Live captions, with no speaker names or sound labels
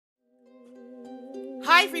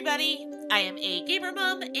Hi everybody, I am A Gamer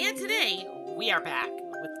Mom, and today we are back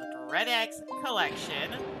with the Red X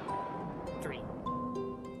Collection 3.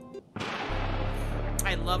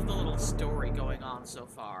 I love the little story going on so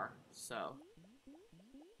far, so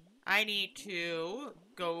I need to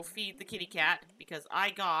go feed the kitty cat because I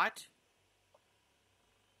got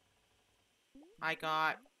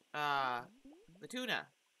the tuna.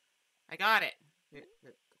 I got it.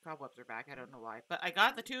 The cobwebs are back, I don't know why, but I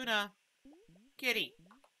got the tuna. Kitty.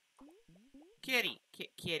 Kitty,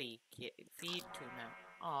 kitty, feed tuna.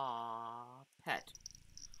 Aww, pet.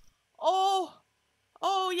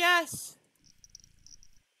 Oh yes.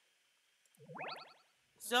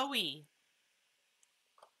 Zoe.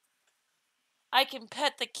 I can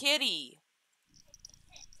pet the kitty.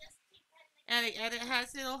 And it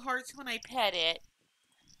has little hearts when I pet it.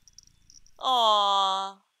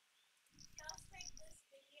 Aww.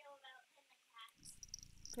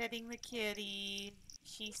 Petting the kitty.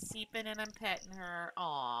 She's sleeping and I'm petting her.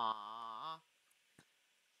 Aww.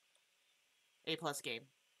 A+ game.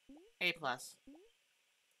 A+.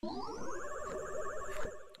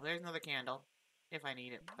 There's another candle. If I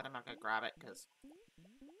need it. But I'm not going to grab it because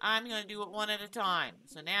I'm going to do it one at a time.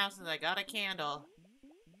 So now since I got a candle,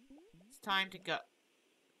 it's time to go.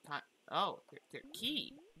 Oh,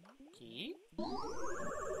 key. Key?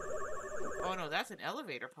 Oh no, that's an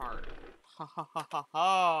elevator part. Ha ha ha ha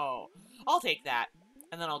ha. I'll take that.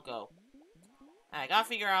 And then I'll go. And I gotta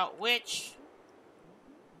figure out which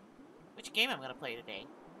game I'm gonna play today.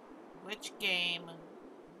 Which game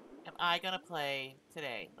am I gonna play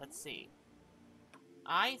today? Let's see.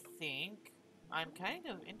 I think I'm kind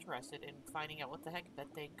of interested in finding out what the heck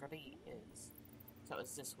Bete Grise is. So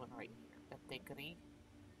it's this one right here. Bete Grise.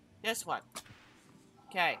 This one.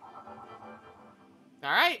 Okay.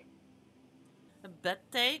 Alright.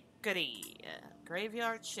 Bete Grise.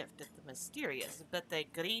 Graveyard shift at the mysterious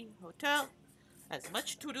Bete Grise Hotel has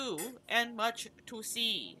much to do and much to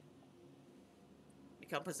see.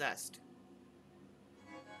 Become possessed.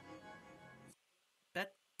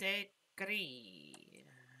 Bete Grise.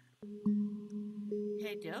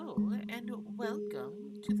 Hello and welcome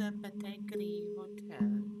to the Bete Grise Hotel.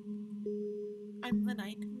 I'm the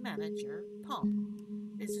night manager, Palm.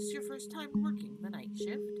 Is this your first time working the night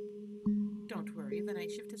shift? Don't worry, the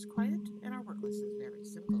night shift is quiet and our work list is very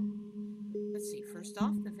simple. Let's see, first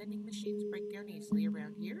off, the vending machines break down easily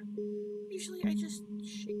around here. Usually I just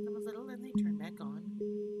shake them a little and they turn back on.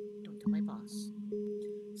 Don't tell my boss.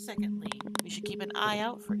 Secondly, we should keep an eye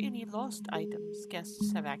out for any lost items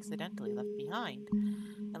guests have accidentally left behind.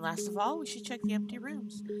 And last of all, we should check the empty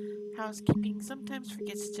rooms. Housekeeping sometimes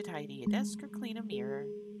forgets to tidy a desk or clean a mirror.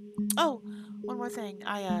 Oh, one more thing.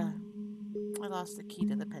 I lost the key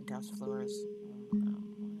to the penthouse floors.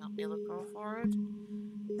 Help me look for it.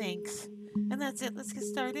 Thanks. And that's it. Let's get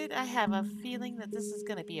started. I have a feeling that this is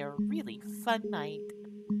going to be a really fun night.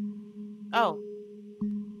 Oh.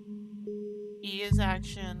 E is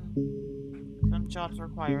action. Some jobs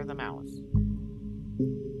require the mouse.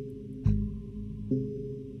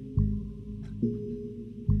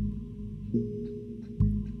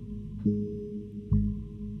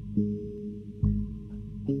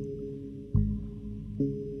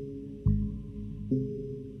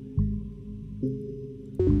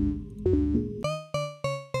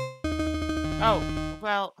 Oh,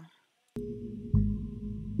 well.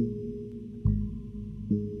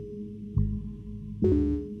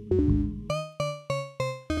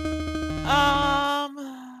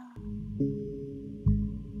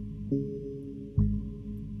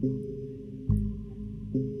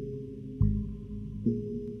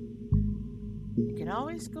 We can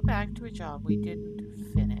always go back to a job we didn't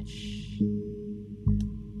finish.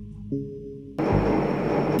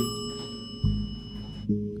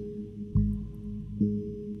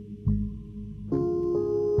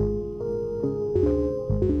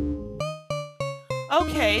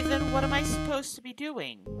 Okay, then what am I supposed to be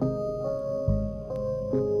doing?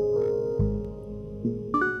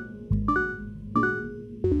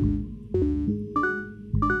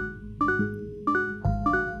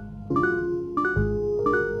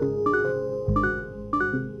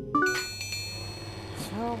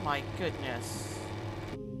 Oh my goodness.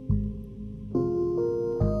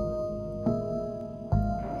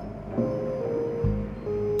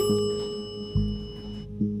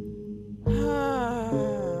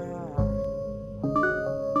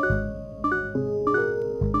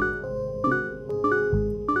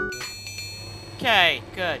 Okay,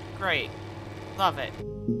 good, great. Love it.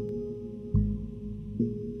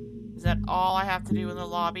 Is that all I have to do in the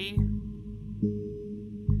lobby?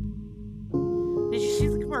 Did you see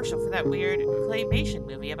the commercial for that weird claymation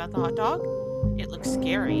movie about the hot dog? It looks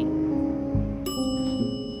scary.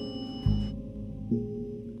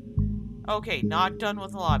 Okay, not done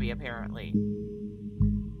with the lobby, apparently.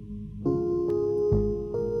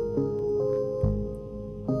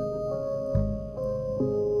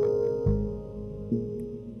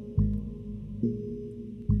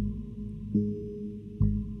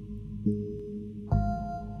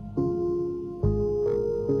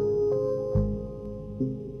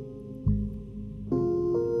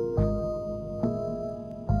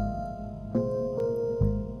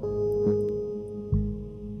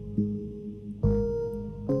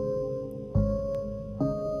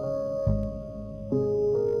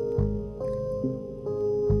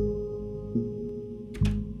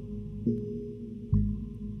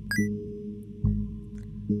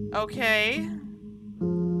 Okay.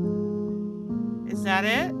 Is that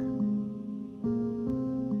it?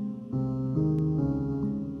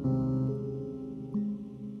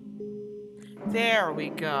 There we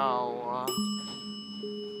go.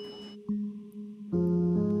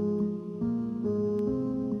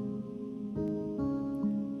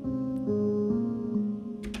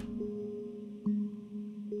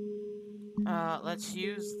 Let's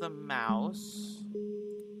use the mouse.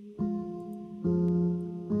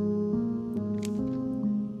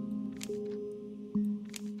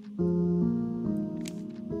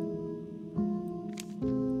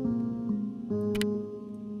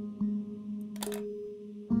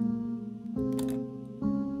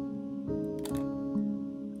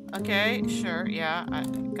 Okay, sure, yeah, I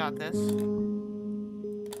got this.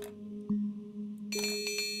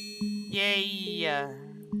 Yay!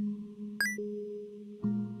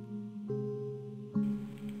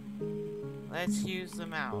 Let's use the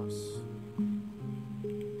mouse.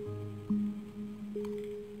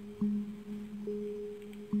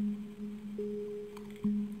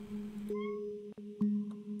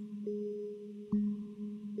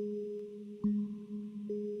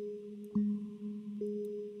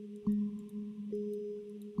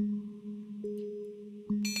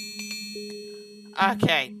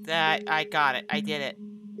 Okay, I got it. I did it.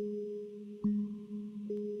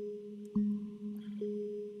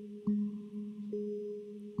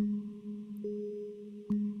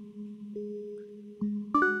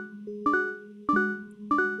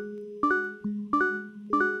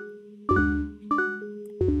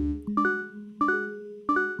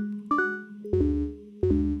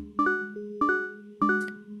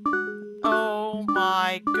 Oh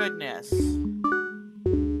my goodness.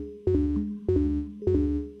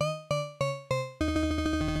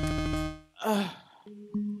 Ugh.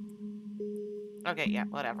 Okay, yeah,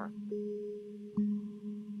 whatever.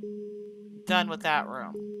 Done with that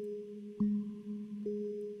room.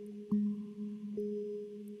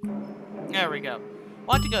 There we go.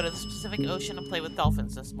 Want to go to the Pacific Ocean and play with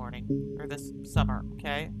dolphins this morning. Or this summer,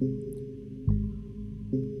 okay?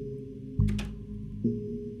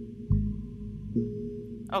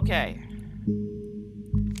 Okay.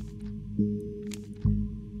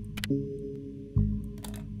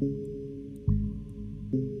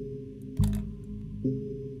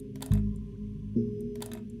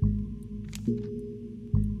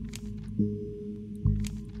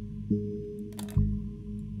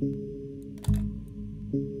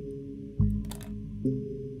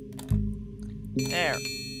 There.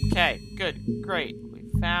 Okay, good, great. We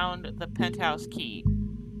found the penthouse key.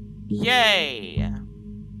 Yay!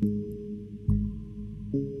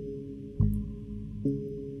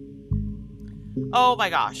 Oh my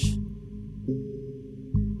gosh.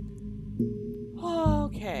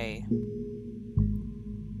 Okay.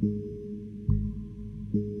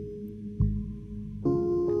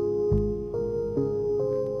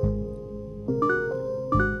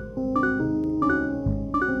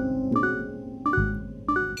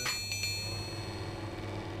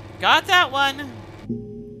 Got that one.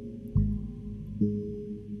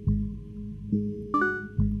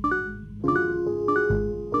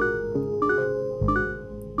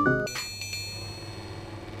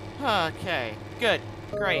 Okay, good,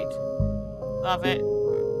 great. Love it.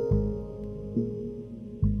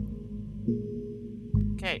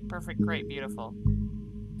 Okay, perfect, great, beautiful.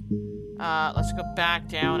 Let's go back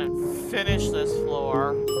down and finish this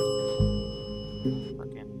floor.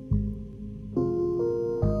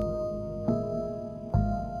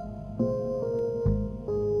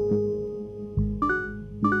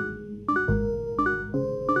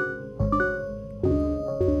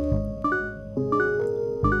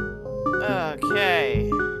 Okay.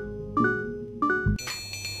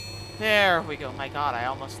 There we go. My god, I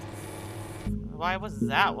almost... Why was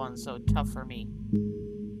that one so tough for me?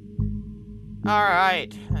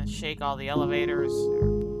 Alright. Shake all the elevators.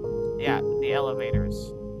 Yeah, the elevators.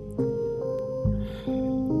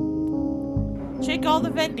 Check all the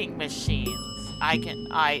vending machines.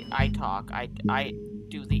 I talk. I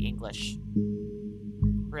do the English.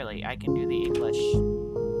 Really, I can do the English.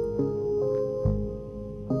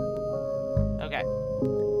 Okay.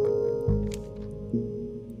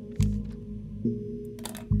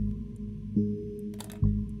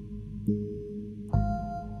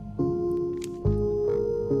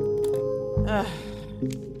 Ugh.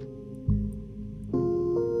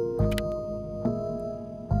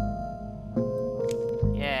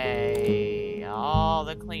 Yay. All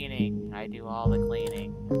the cleaning. I do all the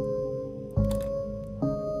cleaning.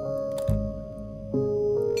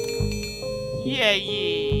 Yay.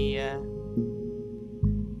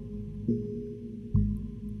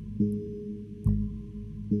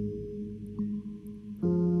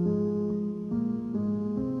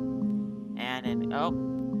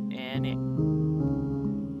 And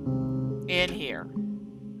in here.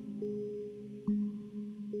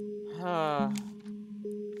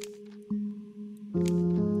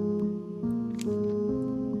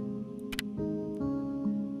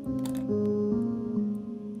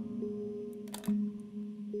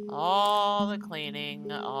 All the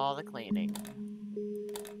cleaning, all the cleaning.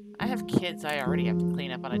 I have kids I already have to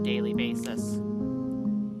clean up on a daily basis.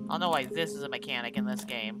 I'll know why this is a mechanic in this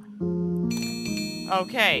game.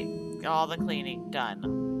 Okay, all the cleaning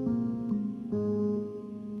done.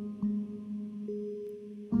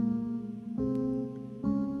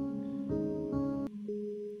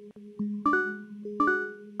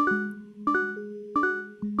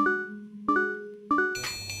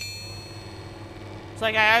 It's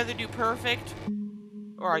like I either do perfect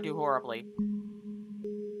or I do horribly.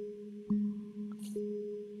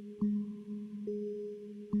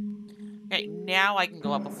 Okay, now I can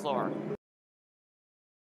go up a floor.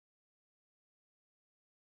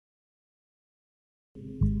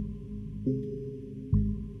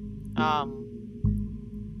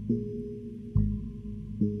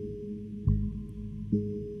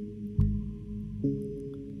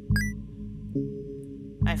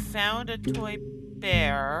 I found a toy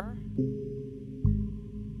bear.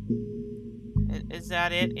 Is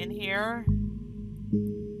that it in here?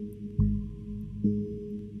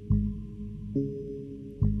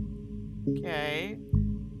 Okay.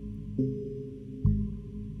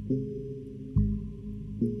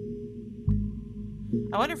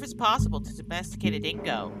 I wonder if it's possible to domesticate a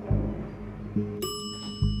dingo.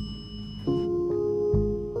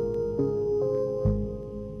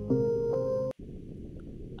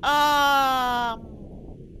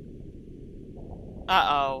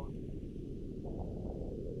 Uh-oh.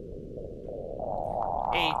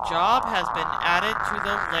 A job has been added to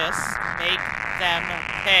the list. Make them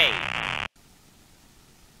pay.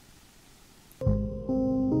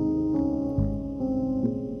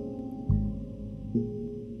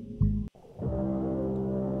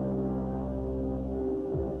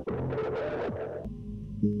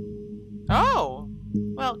 Oh!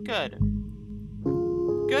 Well, good.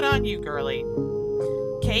 Good on you, girly.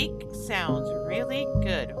 Cake sounds really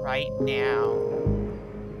good right now.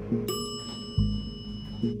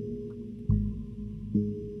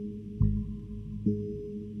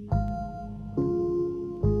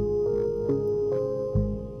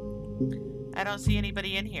 I don't see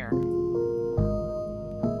anybody in here.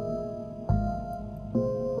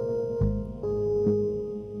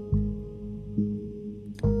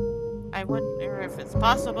 I wonder if it's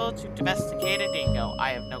possible to domesticate a dingo.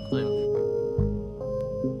 I have no clue.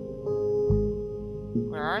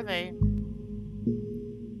 Where are they?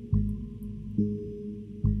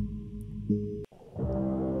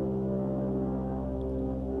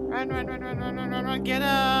 Run, run, run, run, run, run, run, run, get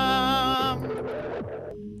 'em!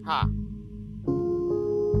 Ha.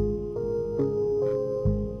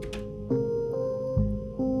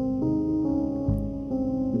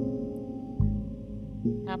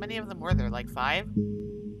 How many of them were there? Like 5?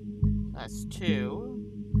 That's 2.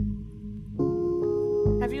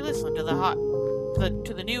 Have you listened to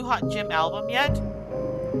the new Hot Gym album yet?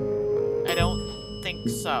 I don't think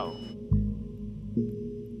so.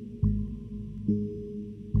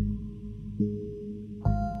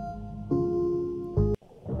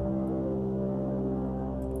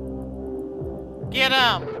 Get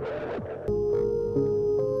 'em!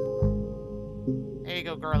 There you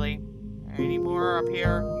go, girly. Any more up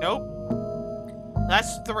here? Nope.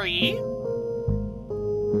 That's 3.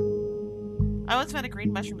 I once found a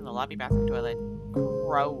green mushroom in the lobby bathroom toilet.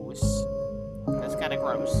 Gross. That's kind of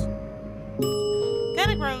gross.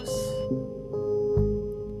 Kind of gross.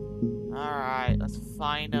 Alright, let's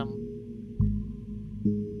find him.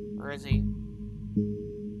 Where is he?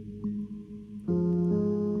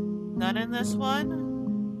 on this one?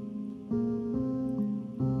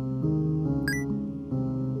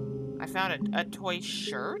 I found a toy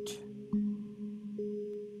shirt.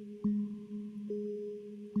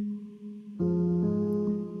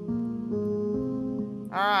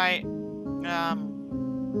 Alright.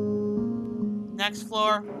 Next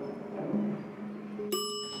floor.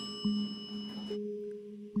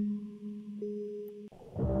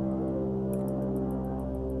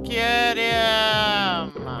 Get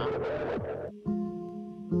him!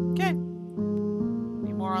 Okay.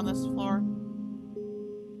 Any more on this floor?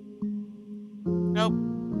 Nope.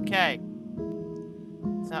 Okay.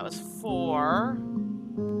 So that was 4.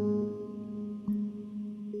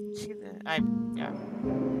 See the... yeah.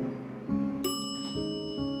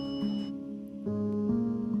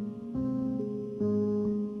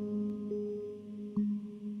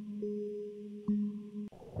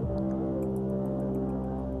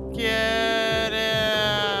 Get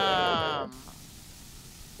him!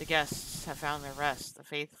 The guests have found their rest. The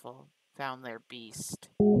faithful found their beast.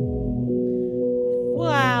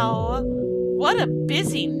 Wow! What a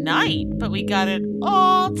busy night, but we got it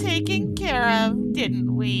all taken care of,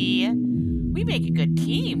 didn't we? We make a good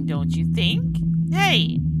team, don't you think?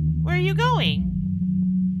 Hey, where are you going?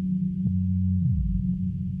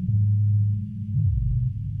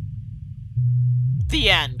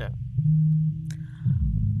 The end.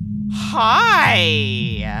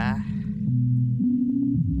 Hi!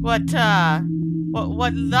 What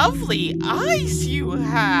lovely eyes you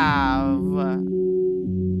have!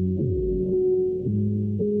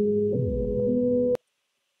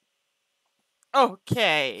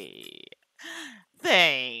 Okay.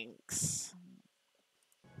 Thanks.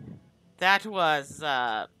 That was,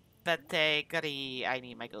 Bete, Grise. I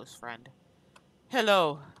need my ghost friend.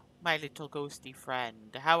 Hello, my little ghosty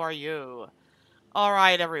friend. How are you?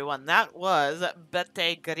 Alright, everyone. That was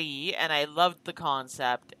Bete, Grise, and I loved the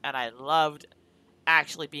concept, and I loved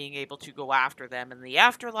actually being able to go after them in the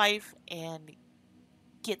afterlife and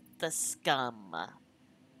get the scum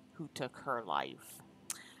who took her life.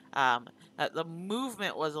 The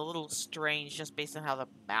movement was a little strange just based on how the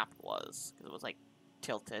map was, because it was like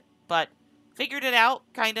tilted, but figured it out,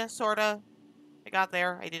 kinda, sorta. I got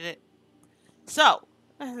there, I did it. So,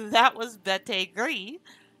 that was Bete Grise.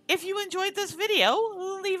 If you enjoyed this video,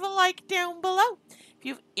 leave a like down below. If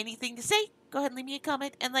you have anything to say, go ahead and leave me a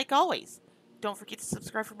comment, and like always, don't forget to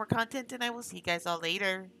subscribe for more content, and I will see you guys all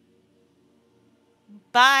later.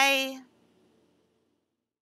 Bye!